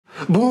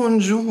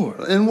Bonjour,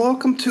 and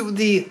welcome to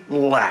the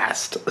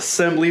last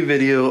assembly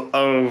video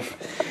of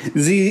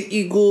the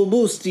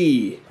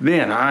Ecoboost.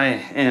 Man, I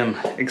am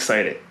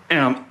excited,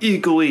 and I'm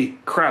equally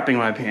crapping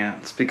my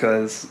pants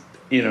because,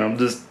 I'm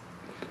just,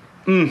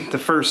 the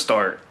first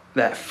start.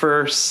 That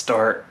first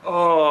start,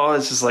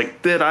 it's just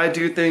like, did I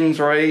do things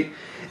right?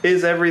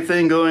 Is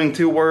everything going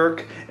to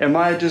work? Am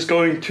I just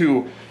going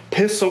to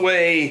piss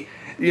away,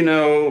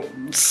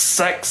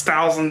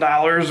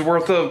 $6,000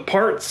 worth of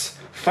parts?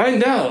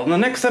 Find out in the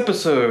next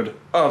episode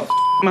of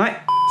my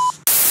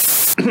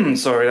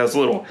sorry, that was a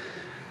little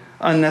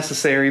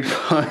unnecessary,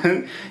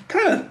 but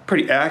kind of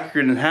pretty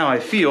accurate in how I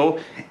feel.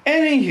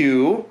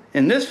 Anywho,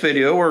 in this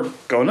video, we're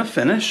going to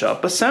finish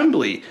up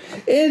assembly.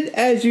 And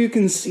as you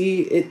can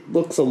see, it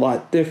looks a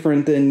lot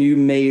different than you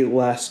may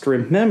last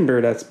remember.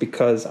 That's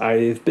because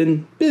I've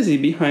been busy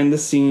behind the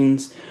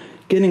scenes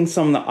getting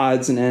some of the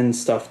odds and ends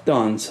stuff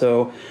done.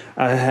 So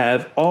I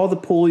have all the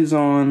pulleys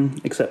on,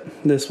 except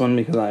this one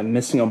because I'm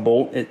missing a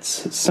bolt.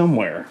 It's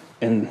somewhere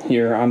in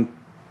here. I'm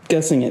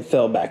guessing it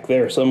fell back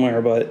there somewhere,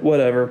 but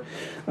whatever.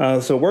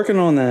 So working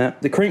on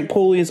that. The crank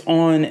pulley is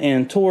on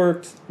and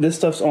torqued. This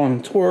stuff's on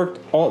and torqued.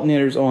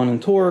 Alternator's on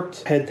and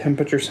torqued. Head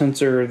temperature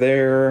sensor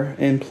there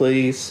in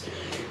place.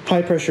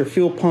 High pressure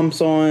fuel pump's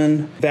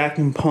on.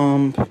 Vacuum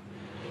pump.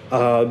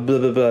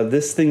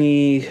 This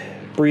thingy,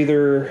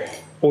 breather,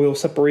 oil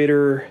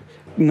separator,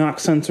 knock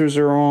sensors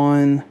are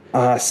on.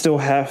 I still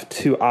have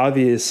to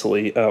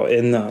obviously,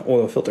 in the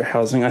oil filter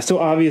housing, I still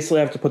obviously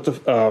have to put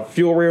the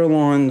fuel rail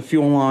on, the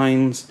fuel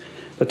lines,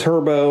 the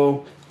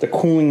turbo, the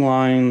cooling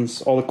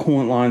lines, all the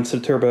coolant lines to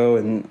the turbo,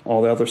 and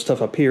all the other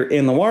stuff up here,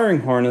 and the wiring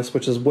harness,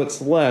 which is what's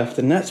left,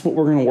 and that's what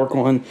we're going to work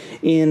on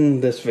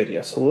in this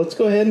video. So let's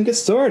go ahead and get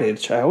started,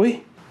 shall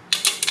we?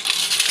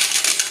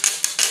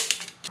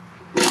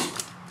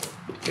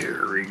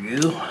 There we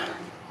go.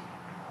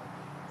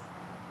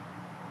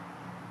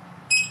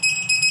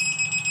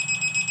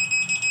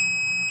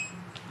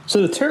 So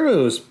the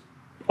turbo is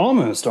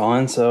almost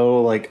on,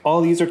 so like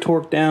all these are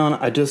torqued down.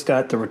 I just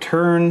got the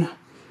return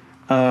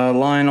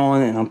line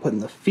on, and I'm putting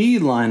the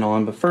feed line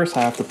on, but first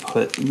I have to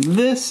put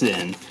this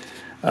in.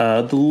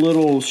 The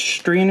little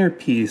strainer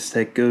piece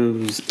that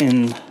goes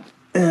in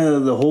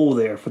the hole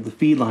there for the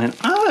feed line.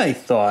 I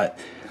thought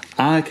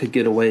I could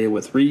get away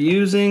with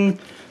reusing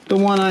the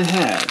one I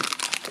had,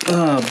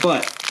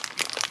 but,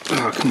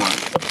 come on.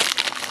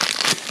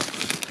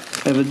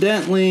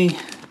 Evidently,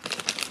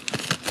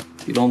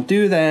 you don't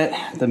do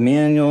that. The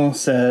manual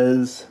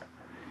says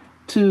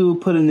to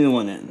put a new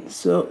one in.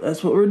 So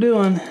that's what we're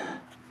doing.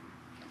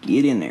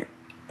 Get in there.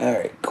 All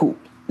right, cool.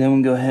 Then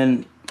we go ahead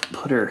and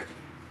put our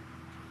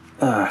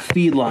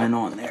feed line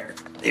on there.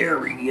 There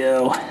we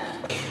go.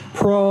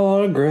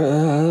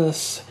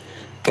 Progress.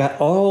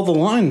 Got all the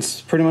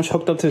lines pretty much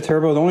hooked up to the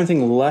turbo. The only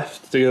thing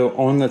left to go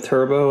on the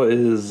turbo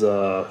is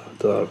what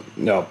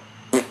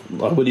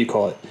do you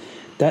call it?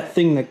 That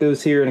thing that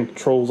goes here and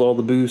controls all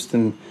the boost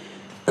and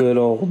good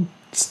old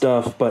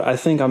stuff, but I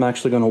think I'm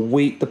actually going to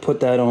wait to put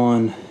that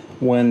on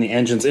when the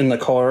engine's in the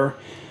car,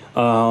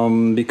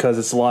 because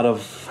it's a lot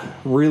of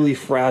really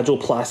fragile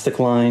plastic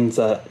lines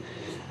that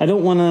I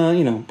don't want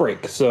to,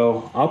 break.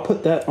 So I'll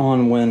put that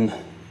on when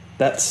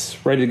that's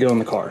ready to go in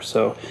the car.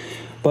 So,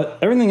 but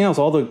everything else,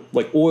 all the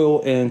like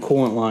oil and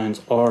coolant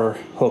lines are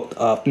hooked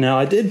up. Now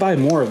I did buy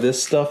more of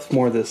this stuff,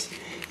 more of this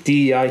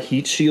DEI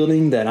heat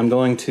shielding that I'm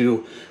going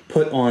to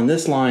put on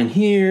this line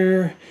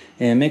here,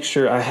 and make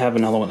sure I have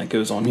another one that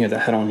goes on here that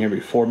I had on here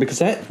before, because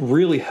that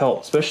really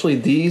helped, especially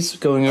these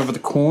going over the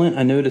coolant.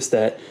 I noticed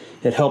that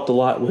it helped a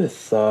lot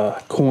with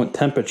coolant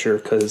temperature,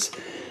 because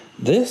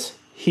this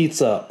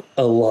heats up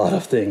a lot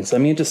of things. I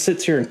mean, it just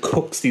sits here and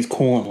cooks these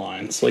coolant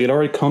lines. Like, it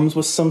already comes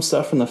with some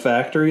stuff from the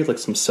factory, like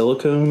some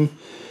silicone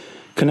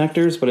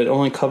connectors, but it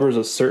only covers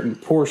a certain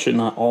portion,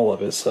 not all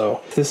of it.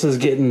 So this is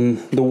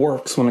getting the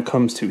works when it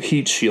comes to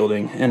heat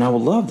shielding, and I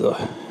would love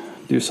to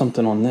do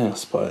something on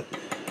this, but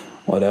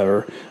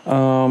whatever.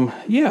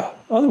 Yeah,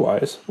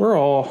 otherwise we're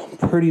all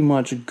pretty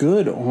much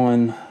good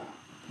on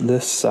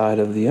this side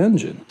of the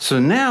engine. So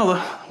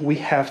now we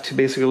have to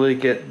basically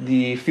get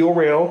the fuel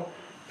rail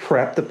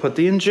prepped to put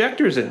the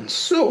injectors in.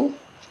 So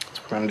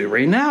that's what we're gonna do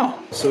right now.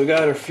 So we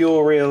got our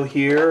fuel rail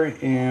here,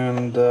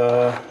 and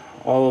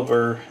all of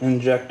our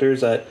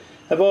injectors that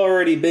have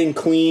already been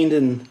cleaned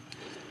and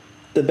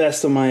the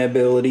best of my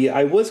ability.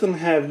 I was going to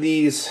have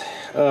these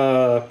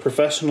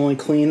professionally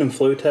cleaned and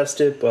flow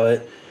tested,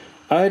 but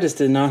I just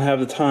did not have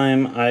the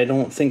time. I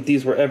don't think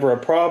these were ever a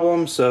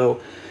problem, so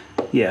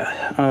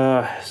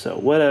yeah, so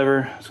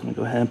whatever. I'm just going to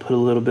go ahead and put a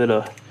little bit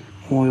of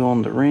oil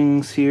on the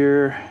rings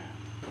here,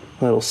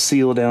 a little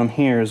seal down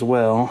here as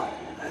well,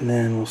 and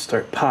then we'll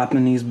start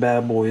popping these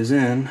bad boys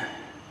in.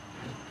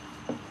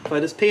 If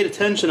I just paid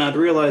attention, I'd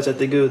realize that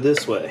they go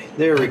this way.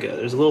 There we go.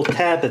 There's a little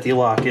tab that you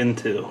lock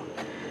into.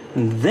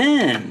 And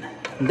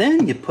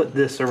then you put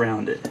this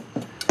around it,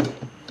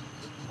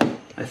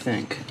 I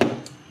think.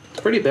 It's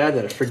pretty bad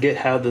that I forget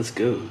how this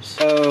goes.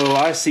 Oh,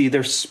 I see.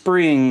 There's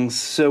springs.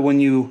 So when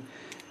you,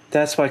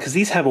 that's why, because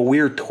these have a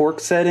weird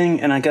torque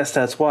setting, and I guess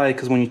that's why,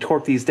 because when you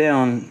torque these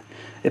down,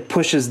 it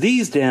pushes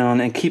these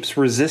down and keeps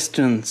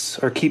resistance,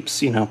 or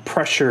keeps, you know,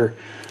 pressure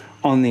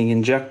on the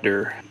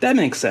injector. That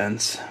makes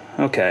sense.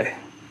 Okay,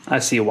 I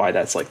see why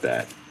that's like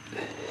that.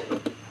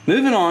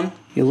 Moving on.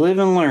 You live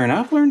and learn.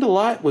 I've learned a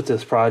lot with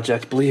this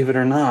project, believe it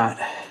or not.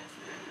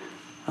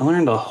 I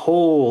learned a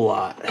whole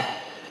lot.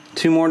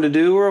 2 more to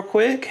do real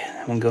quick.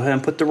 I'm gonna go ahead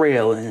and put the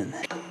rail in.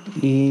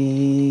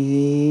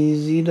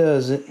 Easy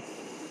does it.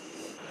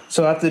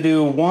 So I have to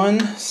do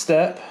 1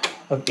 step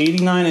of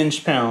 89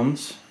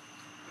 inch-pounds.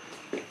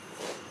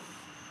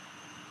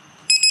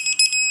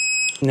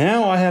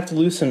 Now I have to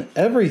loosen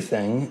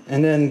everything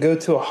and then go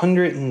to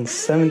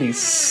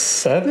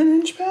 177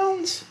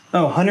 inch-pounds?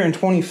 Oh,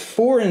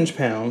 124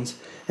 inch-pounds,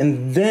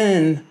 and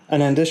then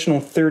an additional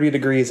 30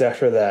 degrees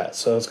after that.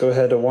 So let's go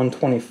ahead to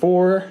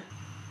 124.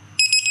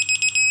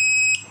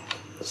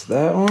 That's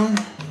that one.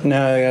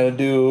 Now I gotta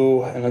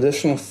do an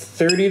additional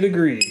 30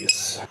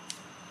 degrees.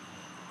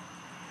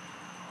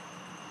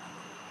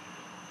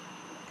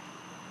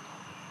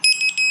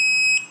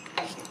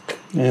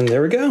 And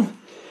there we go.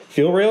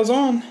 Fuel rail's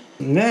on.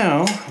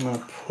 Now I'm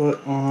gonna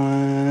put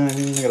on,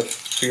 I gotta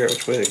figure out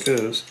which way it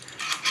goes.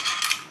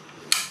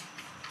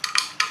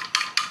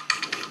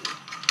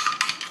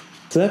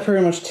 So that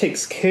pretty much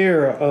takes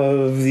care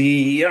of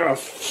the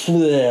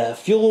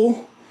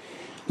fuel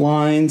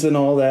lines and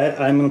all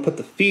that. I'm gonna put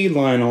the feed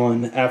line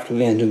on after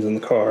the engine's in the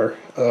car.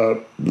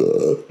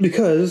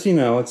 Because, you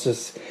know, it's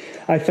just,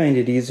 I find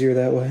it easier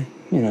that way,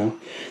 you know,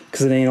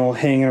 because it ain't all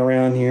hanging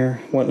around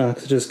here, whatnot,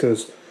 because it just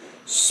goes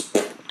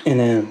and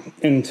then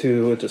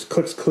into, it just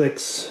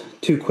clicks,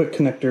 2 quick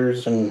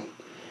connectors, and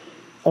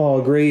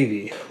all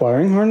gravy.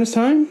 Wiring harness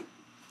time?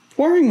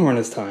 Wiring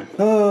harness time.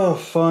 Oh,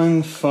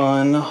 fun.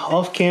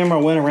 Off camera,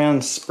 I went around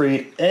and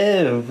sprayed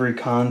every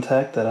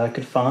contact that I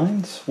could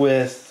find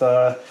with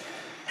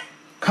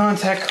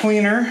contact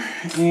cleaner,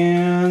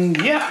 and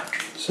yeah,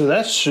 so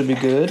that should be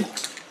good.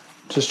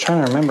 Just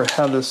trying to remember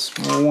how this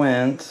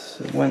went.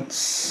 It went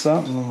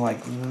something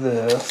like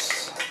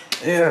this.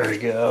 There we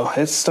go.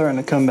 It's starting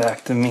to come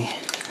back to me.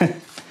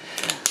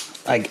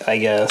 I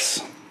guess.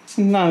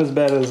 Not as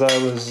bad as I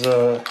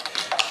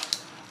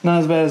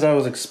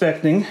was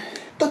expecting.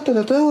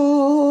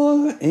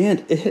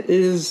 And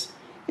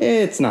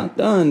it's not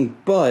done,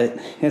 but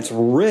it's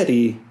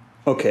ready.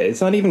 Okay, it's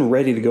not even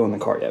ready to go in the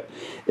car yet.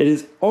 It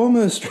is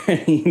almost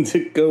ready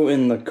to go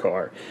in the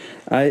car.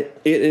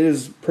 It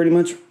is pretty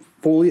much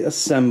fully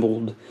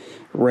assembled,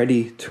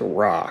 ready to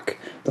rock.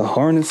 The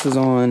harness is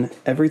on,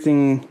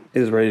 everything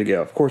is ready to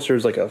go. Of course,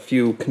 there's like a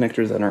few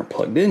connectors that aren't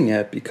plugged in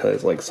yet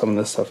because like some of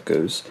this stuff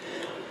goes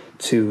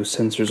to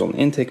sensors on the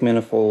intake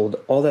manifold.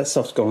 All that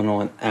stuff's going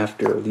on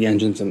after the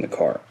engine's in the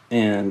car,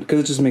 and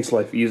because it just makes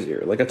life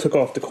easier. Like I took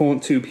off the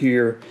coolant tube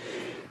here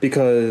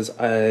because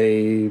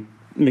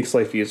makes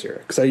life easier.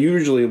 Because I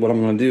usually, what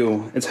I'm going to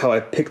do, it's how I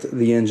picked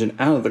the engine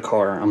out of the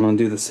car. I'm going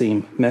to do the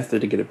same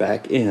method to get it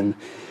back in.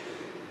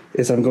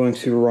 Is I'm going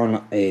to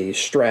run a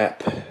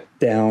strap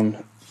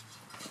down,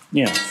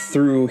 you know,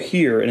 through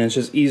here, and it's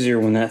just easier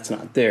when that's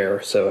not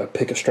there. So I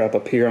pick a strap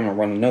up here, I'm going to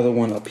run another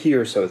one up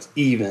here so it's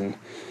even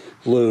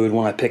load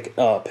when I pick it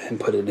up and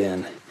put it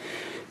in.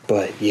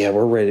 But yeah,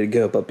 we're ready to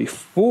go. But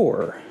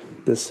before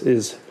this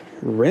is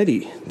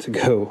ready to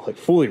go, like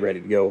fully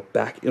ready to go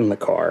back in the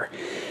car,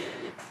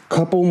 a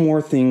couple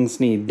more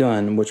things need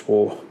done, which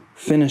will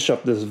finish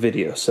up this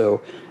video.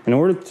 So in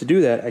order to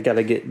do that, I got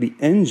to get the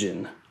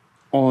engine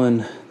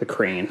on the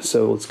crane.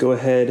 So let's go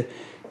ahead,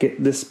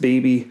 get this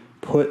baby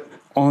put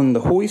on the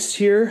hoist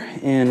here,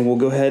 and we'll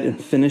go ahead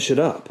and finish it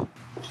up.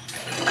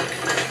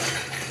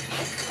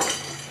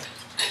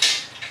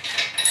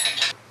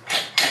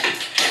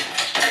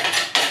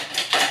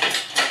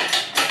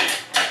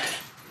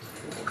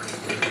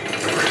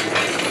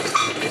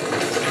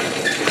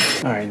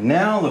 Alright,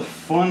 now the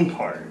fun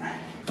part.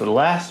 The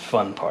last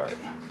fun part.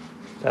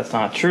 That's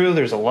not true,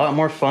 there's a lot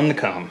more fun to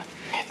come.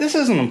 This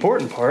is an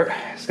important part.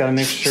 Just gotta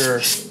make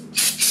sure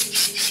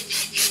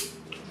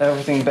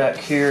everything back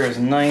here is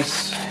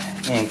nice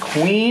and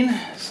clean.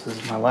 This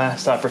is my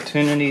last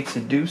opportunity to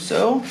do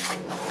so.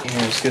 And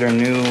let's get our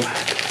new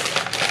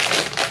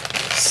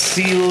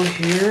seal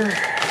here.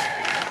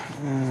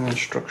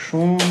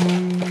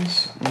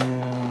 Instructions.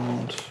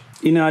 And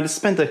you know, I just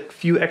spent a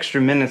few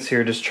extra minutes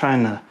here just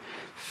trying to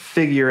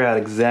figure out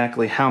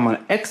exactly how I'm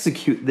gonna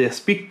execute this,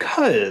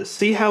 because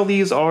see how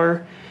these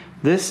are?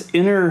 This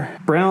inner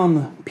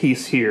brown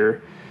piece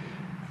here,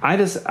 I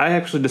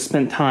actually just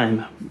spent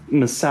time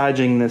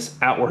massaging this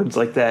outwards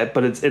like that,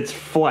 but it's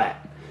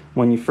flat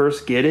when you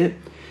first get it.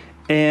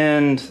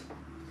 And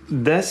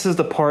this is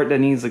the part that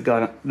needs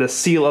the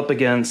seal up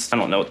against, I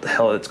don't know what the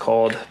hell it's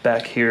called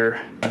back here.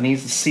 It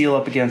needs to seal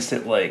up against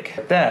it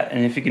like that.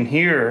 And if you can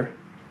hear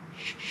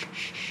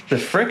the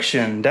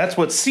friction, that's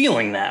what's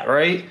sealing that,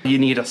 right? You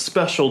need a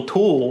special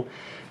tool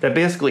that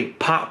basically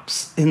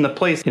pops into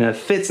place, you know,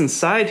 fits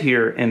inside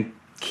here and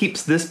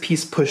keeps this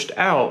piece pushed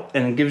out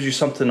and gives you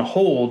something to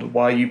hold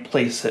while you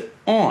place it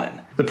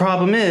on. The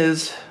problem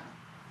is,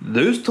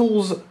 those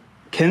tools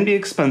can be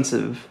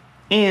expensive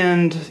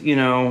And, you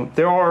know,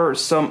 there are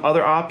some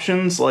other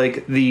options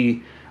like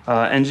the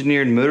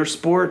Engineered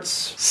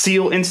Motorsports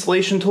seal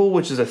installation tool,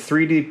 which is a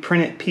 3D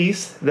printed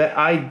piece that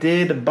I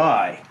did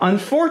buy.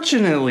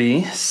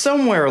 Unfortunately,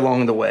 somewhere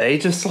along the way,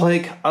 just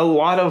like a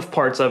lot of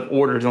parts I've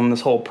ordered on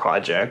this whole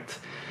project,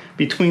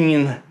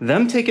 between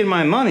them taking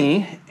my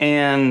money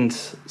and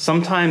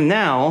sometime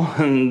now,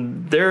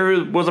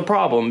 there was a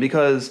problem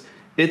because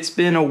it's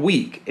been a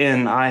week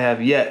and I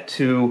have yet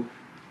to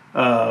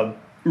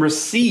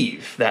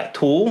receive that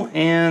tool,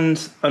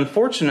 and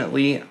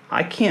unfortunately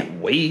I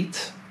can't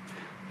wait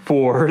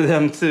for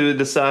them to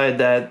decide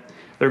that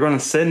they're going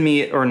to send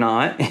me it or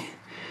not.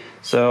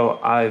 So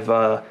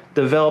I've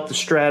developed a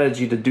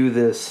strategy to do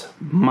this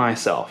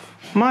myself,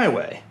 my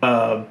way.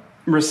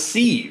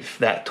 Receive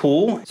that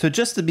tool. So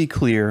just to be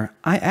clear,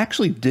 I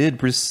actually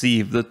did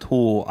receive the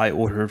tool I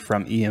ordered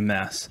from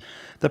EMS.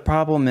 The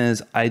problem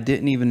is I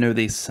didn't even know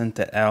they sent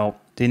it out.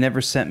 They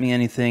never sent me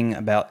anything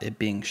about it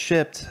being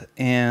shipped,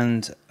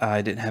 and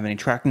I didn't have any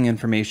tracking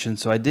information,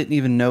 so I didn't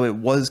even know it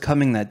was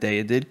coming that day.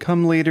 It did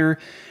come later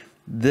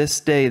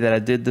this day that I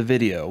did the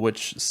video,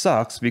 which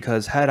sucks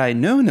because had I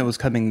known it was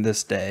coming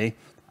this day,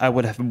 I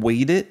would have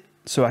waited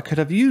so I could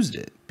have used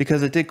it,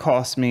 because it did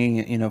cost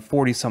me, you know,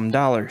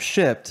 $40-some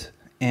shipped,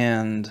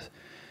 and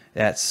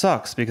that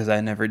sucks because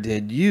I never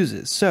did use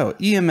it. So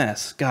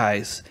EMS,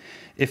 guys,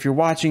 if you're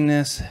watching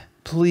this,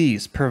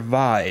 please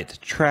provide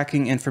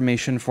tracking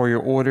information for your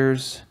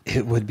orders.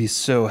 It would be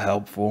so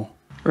helpful.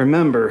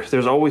 Remember,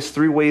 there's always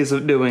 3 ways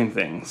of doing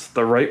things: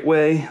 the right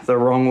way, the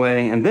wrong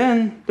way, and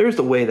then there's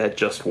the way that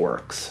just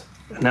works.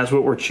 And that's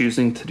what we're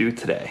choosing to do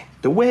today.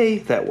 The way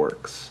that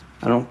works.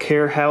 I don't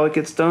care how it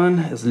gets done,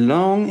 as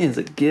long as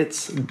it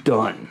gets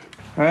done.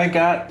 All right,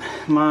 got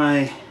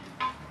my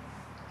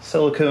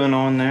silicone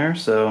on there,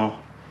 so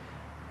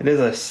it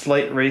is a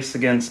slight race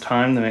against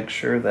time to make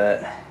sure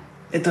that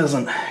it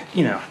doesn't,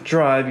 you know,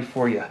 dry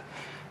before you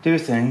do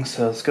things.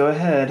 So let's go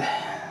ahead.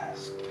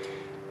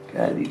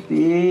 Gotta be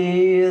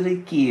very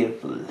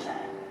careful.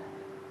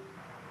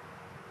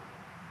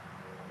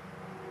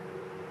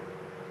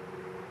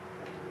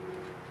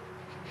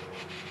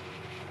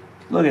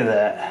 Look at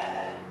that.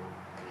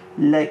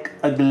 Like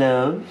a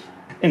glove.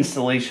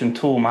 Installation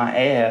tool, my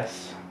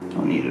ass.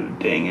 Don't need a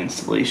dang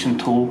installation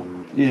tool.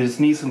 You just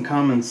need some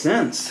common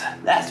sense.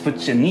 That's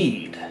what you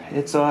need.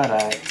 It's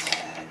alright.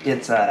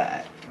 It's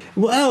alright.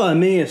 Well, I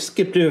may have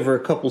skipped over a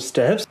couple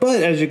steps,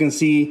 but as you can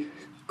see,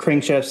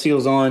 crankshaft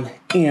seals on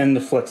and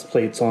the flex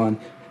plates on.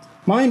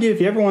 Mind you,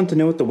 if you ever want to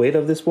know what the weight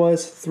of this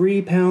was,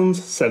 3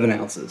 pounds, 7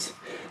 ounces.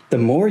 The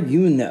more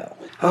you know.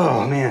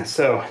 Oh man,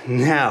 so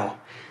now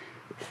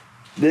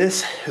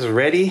this is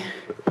ready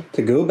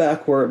to go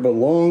back where it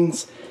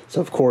belongs.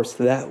 So of course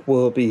that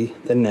will be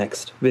the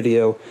next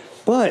video.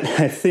 But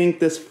I think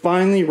this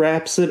finally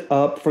wraps it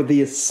up for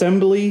the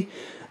assembly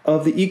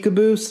of the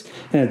Ecoboost,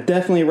 and it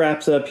definitely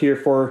wraps up here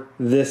for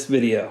this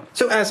video.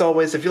 So as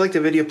always, if you liked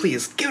the video,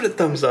 please give it a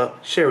thumbs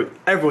up, share with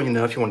everyone you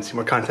know. If you want to see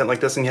more content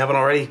like this and you haven't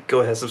already, go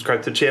ahead and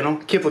subscribe to the channel.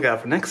 Keep a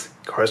lookout for next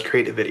Karz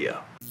Kreated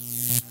video.